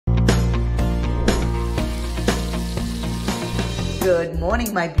Good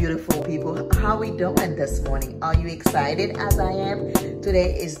morning, my beautiful people. How we doing this morning? Are you excited as I am?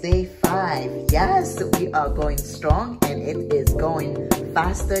 Today is day 5. Yes, we are going strong and it is going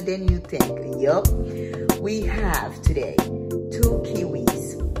faster than you think. Yup. We have today 2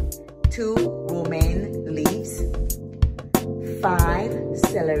 kiwis, 2 romaine leaves, 5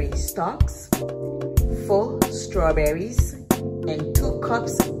 celery stalks, 4 strawberries, and 2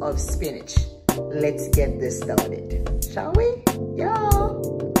 cups of spinach. Let's get this started, shall we? Yeah.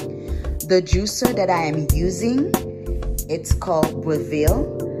 The juicer that I am using, it's called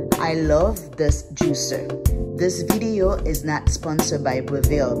Breville. I love this juicer. This video is not sponsored by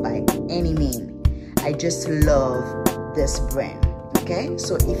Breville by any means. I just love this brand. Okay,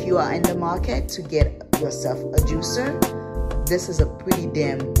 so if you are in the market to get yourself a juicer, this is a pretty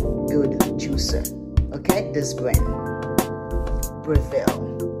damn good juicer. Okay, this brand, Breville.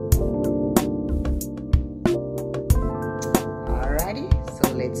 Alrighty,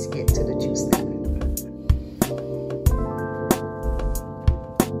 so let's get to the juice now.